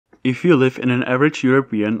If you live in an average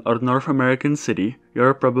European or North American city, you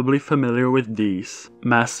are probably familiar with these.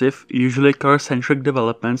 Massive, usually car-centric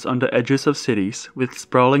developments on the edges of cities with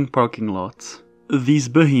sprawling parking lots. These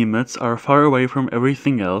behemoths are far away from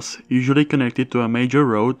everything else, usually connected to a major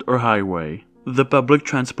road or highway. The public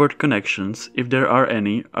transport connections, if there are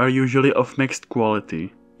any, are usually of mixed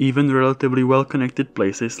quality. Even relatively well-connected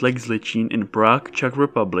places like Zličín in Prague, Czech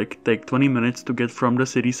Republic take 20 minutes to get from the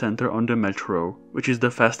city center on the metro, which is the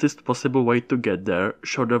fastest possible way to get there,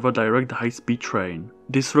 short of a direct high-speed train.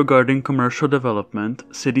 Disregarding commercial development,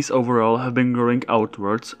 cities overall have been growing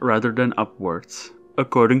outwards rather than upwards.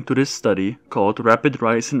 According to this study, called Rapid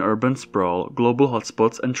Rise in Urban Sprawl, Global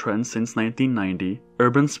Hotspots and Trends since 1990,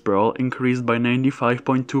 urban sprawl increased by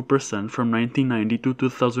 95.2% from 1990 to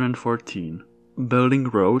 2014. Building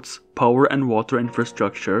roads, power and water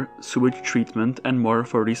infrastructure, sewage treatment and more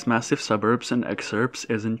for these massive suburbs and exurbs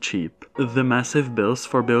isn't cheap. The massive bills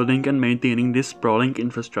for building and maintaining this sprawling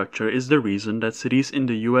infrastructure is the reason that cities in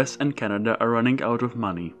the US and Canada are running out of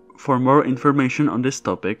money. For more information on this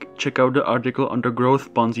topic, check out the article on the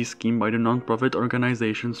growth Ponzi scheme by the non-profit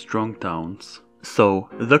organization Strong Towns. So,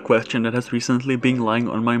 the question that has recently been lying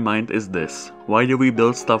on my mind is this: why do we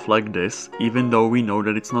build stuff like this, even though we know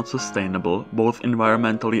that it's not sustainable, both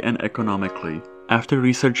environmentally and economically? After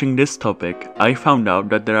researching this topic, I found out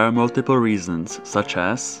that there are multiple reasons, such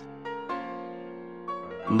as: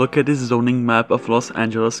 look at this zoning map of Los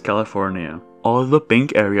Angeles, California. All the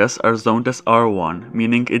pink areas are zoned as R1,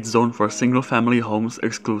 meaning it's zoned for single-family homes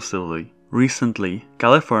exclusively. Recently,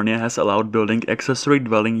 California has allowed building accessory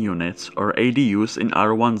dwelling units, or ADUs, in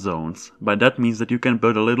R1 zones, but that means that you can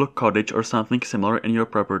build a little cottage or something similar in your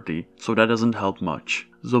property, so that doesn't help much.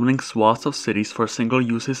 Zoning swaths of cities for single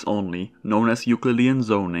uses only, known as Euclidean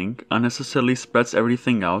zoning, unnecessarily spreads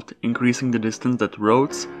everything out, increasing the distance that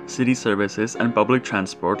roads, city services, and public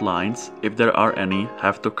transport lines, if there are any,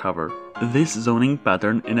 have to cover. This zoning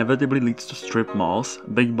pattern inevitably leads to strip malls,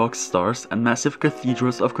 big box stores, and massive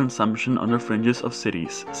cathedrals of consumption on the fringes of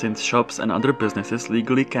cities, since shops and other businesses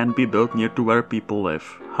legally can't be built near to where people live.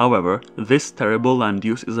 However, this terrible land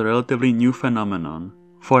use is a relatively new phenomenon.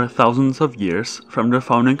 For thousands of years, from the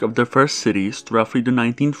founding of the first cities to roughly the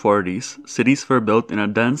 1940s, cities were built in a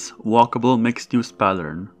dense, walkable mixed-use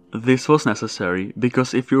pattern. This was necessary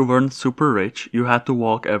because if you weren't super rich, you had to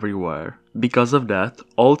walk everywhere. Because of that,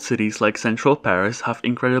 old cities like central Paris have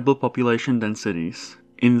incredible population densities.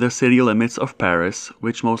 In the city limits of Paris,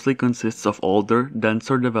 which mostly consists of older,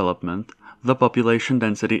 denser development, the population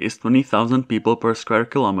density is 20,000 people per square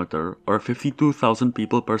kilometer or 52,000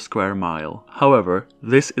 people per square mile. However,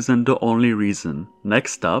 this isn't the only reason.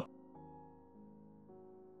 Next up,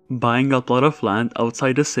 buying a plot of land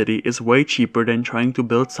outside the city is way cheaper than trying to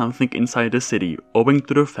build something inside the city, owing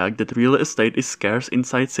to the fact that real estate is scarce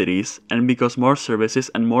inside cities and because more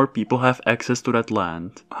services and more people have access to that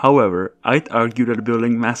land. However, I'd argue that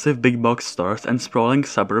building massive big box stores and sprawling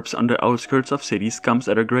suburbs on the outskirts of cities comes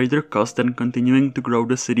at a greater cost than continuing to grow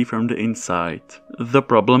the city from the inside. The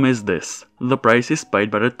problem is this: the price is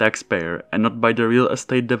paid by the taxpayer and not by the real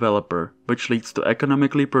estate developer, which leads to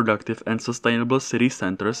economically productive and sustainable city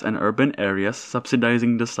centers and urban areas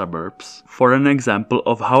subsidizing the suburbs. For an example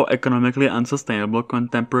of how economically unsustainable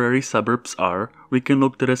contemporary suburbs are, we can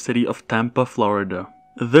look to the city of Tampa, Florida.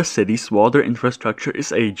 The city's water infrastructure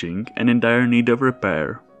is aging and in dire need of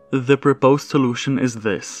repair. The proposed solution is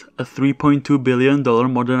this: a $3.2 billion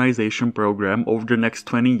modernization program over the next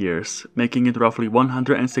 20 years, making it roughly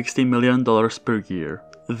 $160 million per year.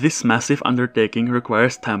 This massive undertaking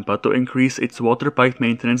requires Tampa to increase its water pipe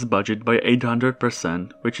maintenance budget by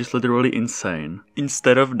 800%, which is literally insane.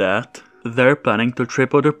 Instead of that, they're planning to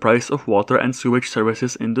triple the price of water and sewage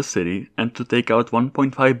services in the city and to take out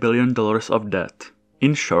 $1.5 billion of debt.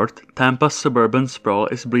 In short, Tampa's suburban sprawl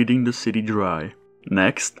is bleeding the city dry.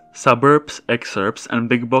 Next, suburbs, exurbs, and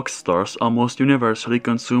big box stores almost universally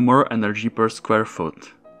consume more energy per square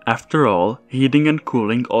foot. After all, heating and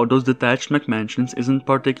cooling all those detached McMansions isn't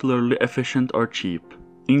particularly efficient or cheap.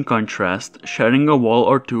 In contrast, sharing a wall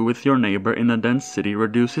or two with your neighbor in a dense city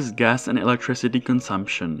reduces gas and electricity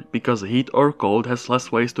consumption because heat or cold has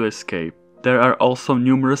less ways to escape. There are also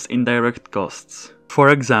numerous indirect costs. For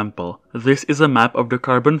example, this is a map of the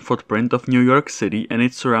carbon footprint of New York City and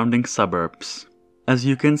its surrounding suburbs. As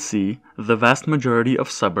you can see, the vast majority of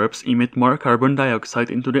suburbs emit more carbon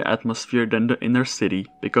dioxide into the atmosphere than the inner city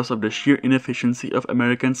because of the sheer inefficiency of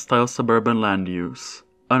American-style suburban land use.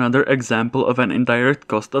 Another example of an indirect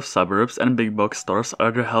cost of suburbs and big box stores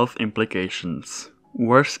are the health implications.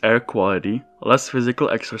 Worse air quality, less physical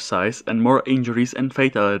exercise, and more injuries and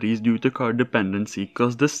fatalities due to car dependency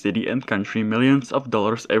cost the city and country millions of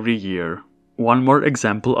dollars every year. One more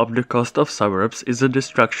example of the cost of suburbs is the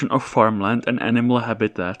destruction of farmland and animal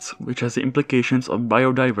habitats, which has implications on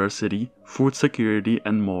biodiversity, food security,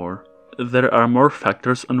 and more. There are more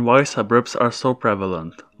factors on why suburbs are so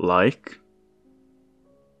prevalent, like...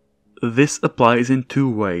 This applies in two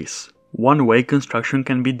ways. One way construction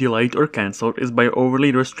can be delayed or cancelled is by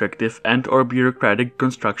overly restrictive and/or bureaucratic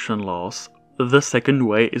construction laws. The second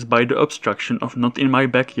way is by the obstruction of not in my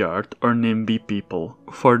backyard or NIMBY people.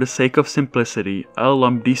 For the sake of simplicity, I'll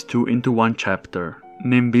lump these two into one chapter.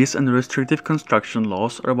 NIMBYs and restrictive construction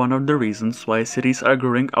laws are one of the reasons why cities are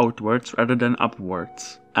growing outwards rather than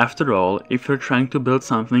upwards. After all, if you're trying to build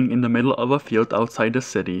something in the middle of a field outside the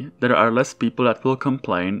city, there are less people that will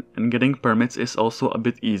complain, and getting permits is also a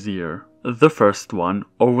bit easier. The first one,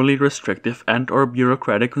 overly restrictive and/or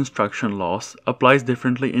bureaucratic construction laws, applies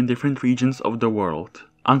differently in different regions of the world.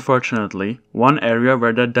 Unfortunately, one area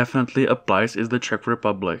where that definitely applies is the Czech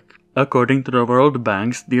Republic. According to the World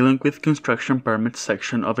Bank's Dealing with Construction Permits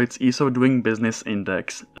section of its Ease of Doing Business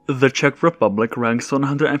Index, the Czech Republic ranks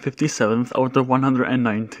 157th out of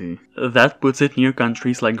 190. That puts it near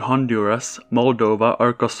countries like Honduras, Moldova,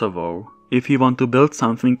 or Kosovo. If you want to build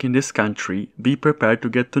something in this country, be prepared to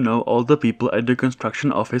get to know all the people at the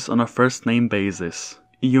construction office on a first-name basis.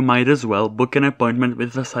 You might as well book an appointment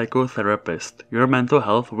with a psychotherapist. Your mental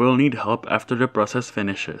health will need help after the process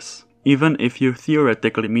finishes. Even if you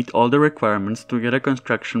theoretically meet all the requirements to get a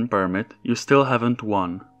construction permit, you still haven't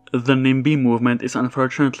won. The NIMBY movement is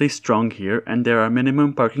unfortunately strong here, and there are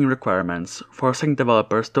minimum parking requirements, forcing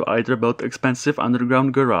developers to either build expensive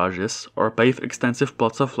underground garages or pave extensive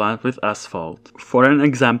plots of land with asphalt. For an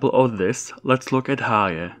example of this, let's look at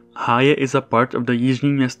Háje. Háje is a part of the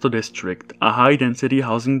Jižní Město district, a high-density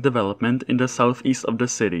housing development in the southeast of the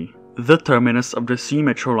city. The terminus of the C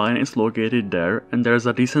Metro line is located there, and there is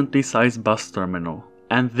a decently sized bus terminal.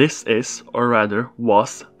 And this is, or rather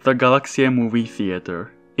was, the Galaxie movie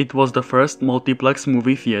theater. It was the first multiplex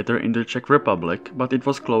movie theater in the Czech Republic, but it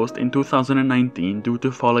was closed in 2019 due to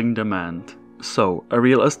falling demand. So, a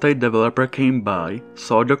real estate developer came by,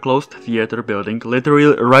 saw the closed theater building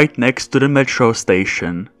literally right next to the metro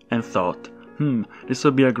station, and thought, this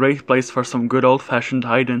would be a great place for some good old-fashioned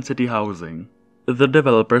high-density housing. The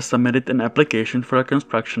developer submitted an application for a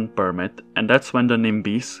construction permit, and that's when the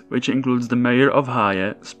NIMBYs, which includes the mayor of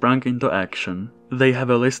Háje, sprang into action. They have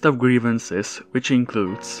a list of grievances, which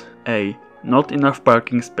includes A. Not enough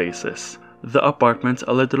parking spaces. The apartments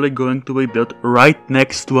are literally going to be built right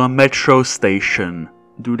next to a metro station.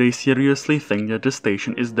 Do they seriously think that the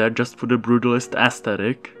station is there just for the brutalist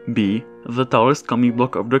aesthetic? B. The tallest commie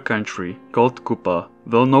block of the country, called Kupa,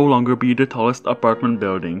 will no longer be the tallest apartment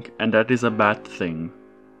building, and that is a bad thing.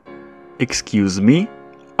 Excuse me?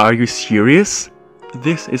 Are you serious?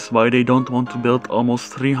 This is why they don't want to build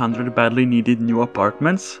almost 300 badly needed new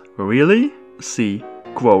apartments? Really? C.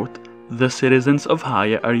 Quote, the citizens of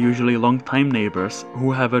Háje are usually long-time neighbors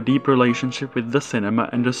who have a deep relationship with the cinema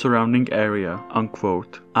and the surrounding area,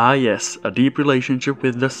 unquote. Ah yes, a deep relationship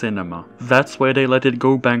with the cinema. That's why they let it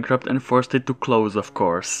go bankrupt and forced it to close, of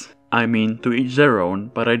course. I mean, to each their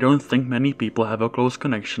own, but I don't think many people have a close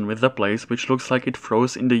connection with the place which looks like it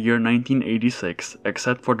froze in the year 1986,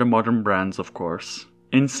 except for the modern brands, of course.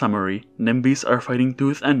 In summary, NIMBYs are fighting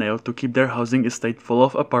tooth and nail to keep their housing estate full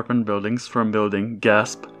of apartment buildings from building,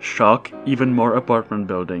 gasp, shock, even more apartment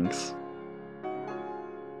buildings.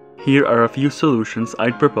 Here are a few solutions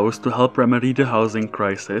I'd propose to help remedy the housing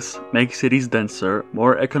crisis, make cities denser,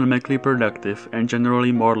 more economically productive, and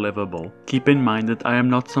generally more livable. Keep in mind that I am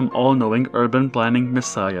not some all-knowing urban planning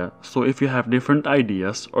messiah, so if you have different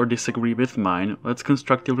ideas or disagree with mine, let's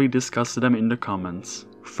constructively discuss them in the comments.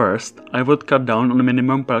 First, I would cut down on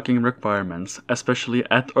minimum parking requirements, especially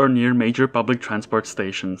at or near major public transport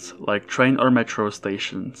stations, like train or metro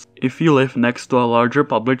stations. If you live next to a larger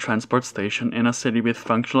public transport station in a city with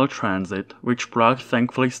functional transit, which Prague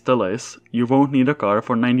thankfully still is, you won't need a car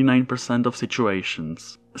for 99% of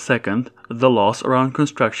situations. Second, the laws around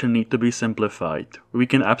construction need to be simplified. We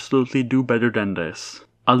can absolutely do better than this.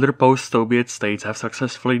 Other post-Soviet states have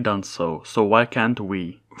successfully done so why can't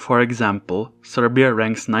we? For example, Serbia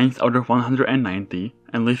ranks 9th out of 190,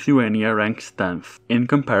 and Lithuania ranks 10th. In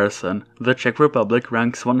comparison, the Czech Republic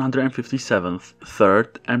ranks 157th.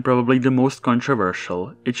 Third, and probably the most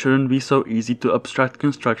controversial, it shouldn't be so easy to obstruct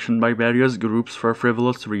construction by various groups for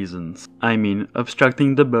frivolous reasons. I mean,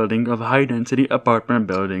 obstructing the building of high-density apartment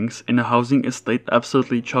buildings in a housing estate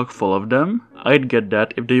absolutely chock full of them? I'd get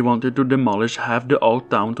that if they wanted to demolish half the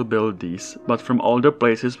old town to build these, but from all the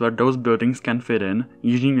places where those buildings can fit in,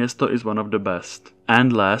 Jižní Město is one of the best.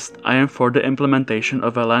 And last, I am for the implementation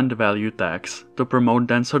of a land value tax to promote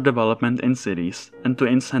denser development in cities and to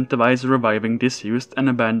incentivize reviving disused and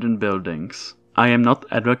abandoned buildings. I am not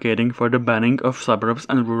advocating for the banning of suburbs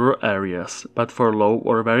and rural areas, but for low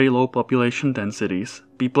or very low population densities,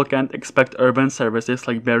 people can't expect urban services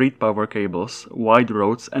like buried power cables, wide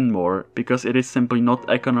roads and more because it is simply not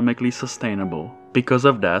economically sustainable. Because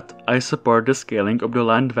of that, I support the scaling of the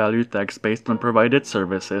land value tax based on provided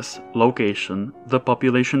services, location, the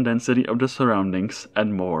population density of the surroundings,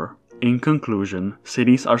 and more. In conclusion,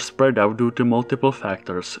 cities are spread out due to multiple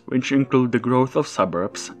factors, which include the growth of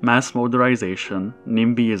suburbs, mass motorization,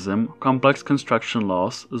 NIMBYism, complex construction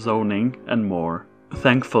laws, zoning, and more.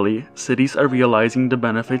 Thankfully, cities are realizing the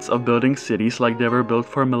benefits of building cities like they were built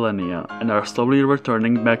for millennia, and are slowly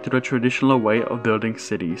returning back to the traditional way of building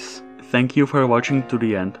cities. Thank you for watching to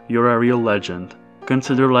the end, you're a real legend.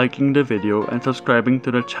 Consider liking the video and subscribing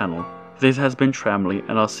to the channel. This has been Tramley,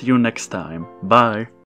 and I'll see you next time. Bye!